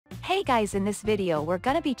Hey guys, in this video we're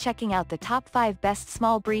gonna be checking out the top 5 best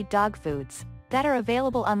small breed dog foods that are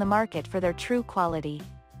available on the market for their true quality.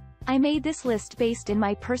 I made this list based in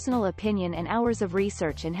my personal opinion and hours of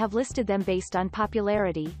research and have listed them based on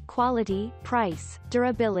popularity, quality, price,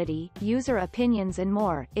 durability, user opinions and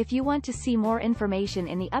more. If you want to see more information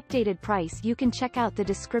in the updated price, you can check out the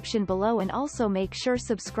description below and also make sure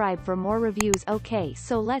subscribe for more reviews. Okay,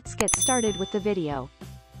 so let's get started with the video.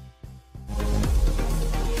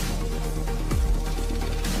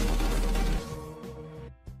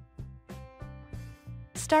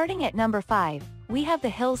 Starting at number 5, we have the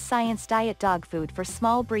Hill's Science Diet Dog Food for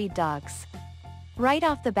small breed dogs. Right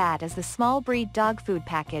off the bat is the small breed dog food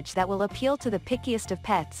package that will appeal to the pickiest of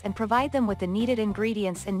pets and provide them with the needed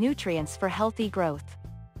ingredients and nutrients for healthy growth.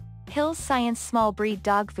 Hill's Science Small Breed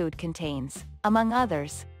Dog Food contains, among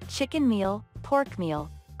others, chicken meal, pork meal,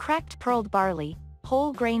 cracked pearled barley,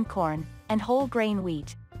 whole grain corn, and whole grain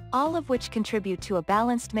wheat, all of which contribute to a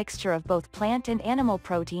balanced mixture of both plant and animal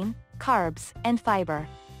protein, carbs, and fiber.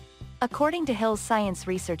 According to Hill's Science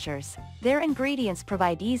researchers, their ingredients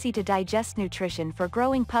provide easy-to-digest nutrition for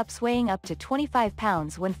growing pups weighing up to 25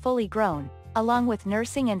 pounds when fully grown, along with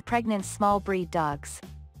nursing and pregnant small breed dogs.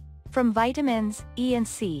 From vitamins E and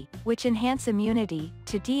C, which enhance immunity,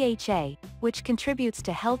 to DHA, which contributes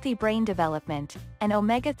to healthy brain development, and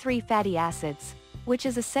omega-3 fatty acids, which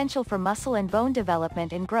is essential for muscle and bone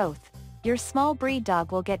development and growth, your small breed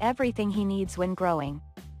dog will get everything he needs when growing.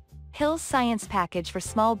 Hill's Science package for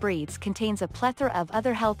small breeds contains a plethora of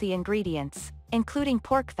other healthy ingredients, including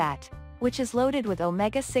pork fat, which is loaded with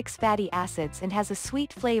omega-6 fatty acids and has a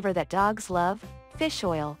sweet flavor that dogs love, fish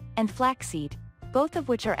oil, and flaxseed, both of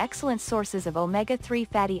which are excellent sources of omega-3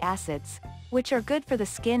 fatty acids, which are good for the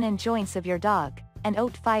skin and joints of your dog, and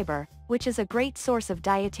oat fiber, which is a great source of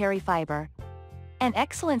dietary fiber. An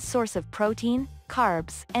excellent source of protein,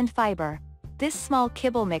 carbs, and fiber. This small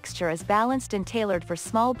kibble mixture is balanced and tailored for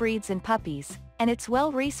small breeds and puppies, and it's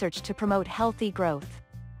well researched to promote healthy growth.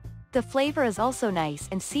 The flavor is also nice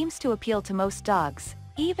and seems to appeal to most dogs,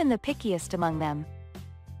 even the pickiest among them.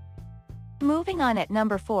 Moving on at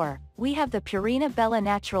number 4, we have the Purina Bella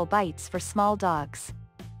Natural Bites for small dogs.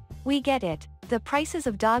 We get it, the prices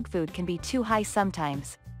of dog food can be too high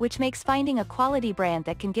sometimes, which makes finding a quality brand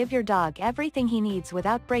that can give your dog everything he needs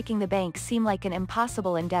without breaking the bank seem like an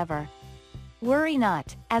impossible endeavor. Worry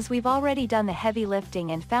not, as we've already done the heavy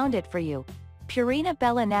lifting and found it for you. Purina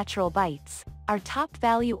Bella Natural Bites, our top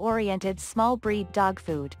value-oriented small breed dog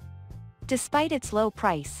food. Despite its low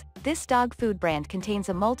price, this dog food brand contains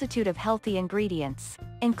a multitude of healthy ingredients,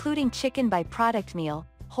 including chicken byproduct meal,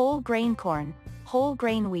 whole grain corn, whole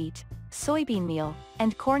grain wheat, soybean meal,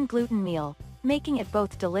 and corn gluten meal, making it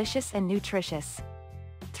both delicious and nutritious.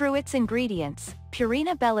 Through its ingredients,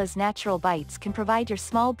 Purina Bella's Natural Bites can provide your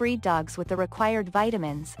small breed dogs with the required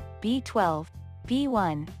vitamins, B12,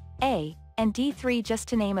 B1, A, and D3 just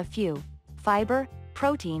to name a few, fiber,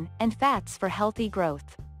 protein, and fats for healthy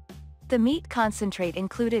growth. The meat concentrate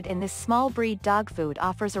included in this small breed dog food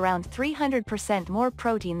offers around 300% more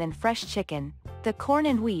protein than fresh chicken. The corn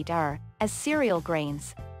and wheat are, as cereal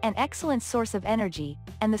grains, an excellent source of energy,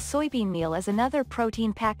 and the soybean meal is another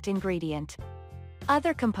protein-packed ingredient.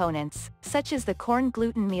 Other components, such as the corn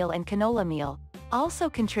gluten meal and canola meal, also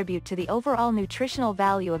contribute to the overall nutritional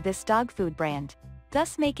value of this dog food brand,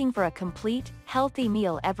 thus making for a complete, healthy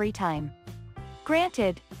meal every time.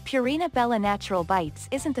 Granted, Purina Bella Natural Bites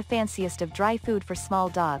isn't the fanciest of dry food for small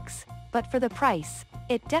dogs, but for the price,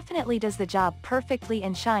 it definitely does the job perfectly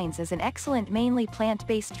and shines as an excellent mainly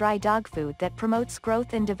plant-based dry dog food that promotes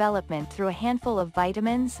growth and development through a handful of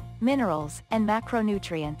vitamins, minerals, and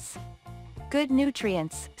macronutrients. Good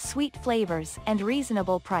nutrients, sweet flavors, and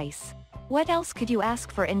reasonable price. What else could you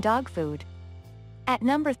ask for in dog food? At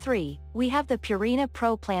number 3, we have the Purina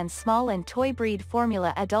Pro Plan Small and Toy Breed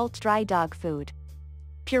Formula Adult Dry Dog Food.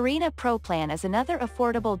 Purina Pro Plan is another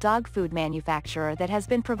affordable dog food manufacturer that has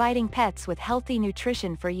been providing pets with healthy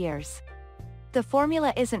nutrition for years. The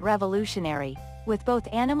formula isn't revolutionary, with both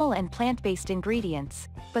animal and plant-based ingredients,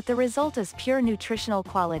 but the result is pure nutritional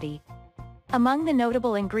quality. Among the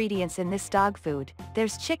notable ingredients in this dog food,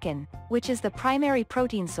 there's chicken, which is the primary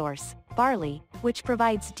protein source, barley, which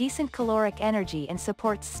provides decent caloric energy and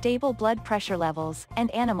supports stable blood pressure levels,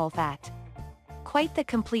 and animal fat. Quite the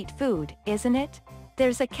complete food, isn't it?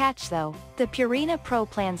 There's a catch though. The Purina Pro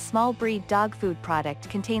Plan small breed dog food product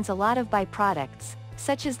contains a lot of byproducts,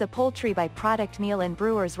 such as the poultry byproduct meal and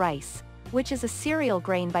brewer's rice, which is a cereal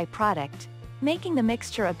grain byproduct, making the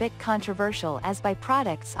mixture a bit controversial as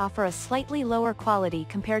byproducts offer a slightly lower quality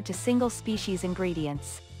compared to single-species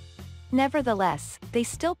ingredients. Nevertheless, they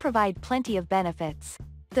still provide plenty of benefits.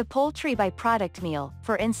 The poultry byproduct meal,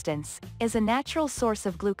 for instance, is a natural source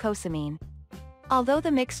of glucosamine. Although the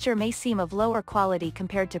mixture may seem of lower quality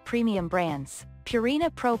compared to premium brands, Purina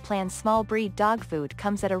Pro Plan small breed dog food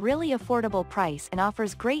comes at a really affordable price and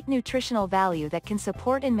offers great nutritional value that can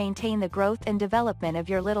support and maintain the growth and development of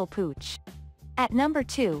your little pooch. At number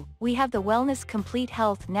 2, we have the Wellness Complete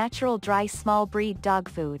Health Natural Dry Small Breed Dog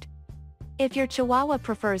Food. If your Chihuahua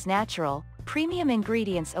prefers natural, premium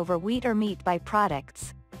ingredients over wheat or meat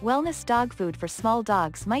byproducts, Wellness dog food for small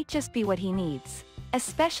dogs might just be what he needs,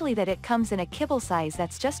 especially that it comes in a kibble size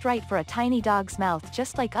that's just right for a tiny dog's mouth,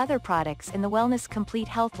 just like other products in the Wellness Complete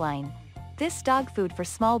Health line. This dog food for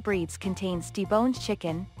small breeds contains deboned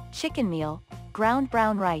chicken, chicken meal, ground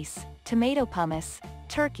brown rice, tomato pumice,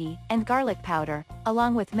 turkey, and garlic powder,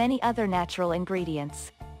 along with many other natural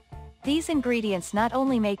ingredients. These ingredients not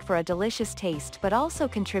only make for a delicious taste but also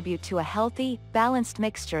contribute to a healthy, balanced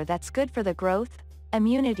mixture that's good for the growth,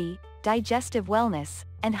 immunity, digestive wellness,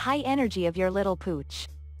 and high energy of your little pooch.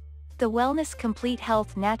 The Wellness Complete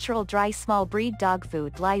Health Natural Dry Small Breed Dog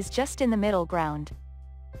Food lies just in the middle ground.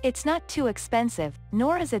 It's not too expensive,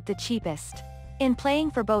 nor is it the cheapest. In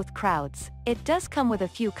playing for both crowds, it does come with a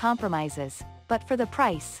few compromises, but for the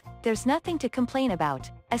price, there's nothing to complain about,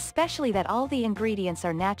 especially that all the ingredients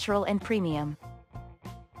are natural and premium.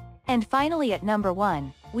 And finally at number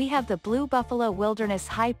 1, we have the Blue Buffalo Wilderness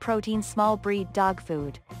High Protein Small Breed Dog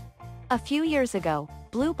Food. A few years ago,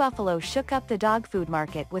 Blue Buffalo shook up the dog food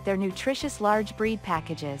market with their nutritious large breed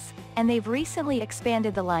packages, and they've recently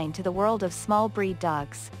expanded the line to the world of small breed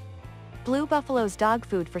dogs. Blue Buffalo's dog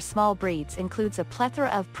food for small breeds includes a plethora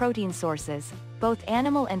of protein sources, both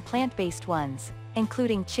animal and plant-based ones,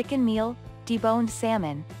 including chicken meal, deboned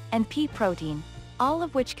salmon, and pea protein, all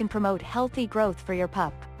of which can promote healthy growth for your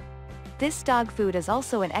pup. This dog food is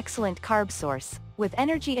also an excellent carb source, with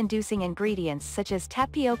energy-inducing ingredients such as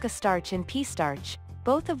tapioca starch and pea starch,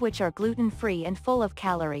 both of which are gluten-free and full of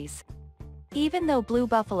calories. Even though Blue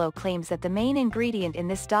Buffalo claims that the main ingredient in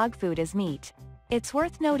this dog food is meat, it's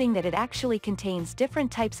worth noting that it actually contains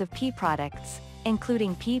different types of pea products,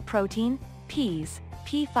 including pea protein, peas,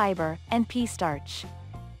 pea fiber, and pea starch.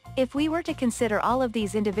 If we were to consider all of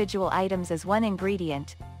these individual items as one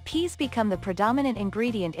ingredient, peas become the predominant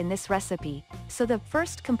ingredient in this recipe, so the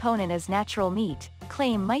first component as natural meat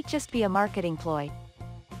claim might just be a marketing ploy.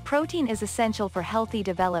 Protein is essential for healthy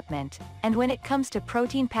development, and when it comes to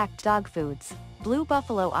protein-packed dog foods, Blue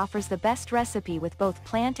Buffalo offers the best recipe with both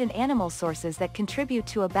plant and animal sources that contribute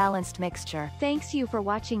to a balanced mixture. Thanks you for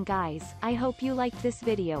watching, guys. I hope you liked this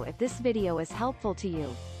video. If this video is helpful to you,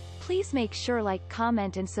 please make sure like,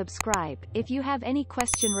 comment and subscribe. If you have any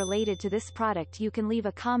question related to this product, you can leave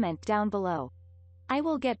a comment down below. I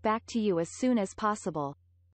will get back to you as soon as possible.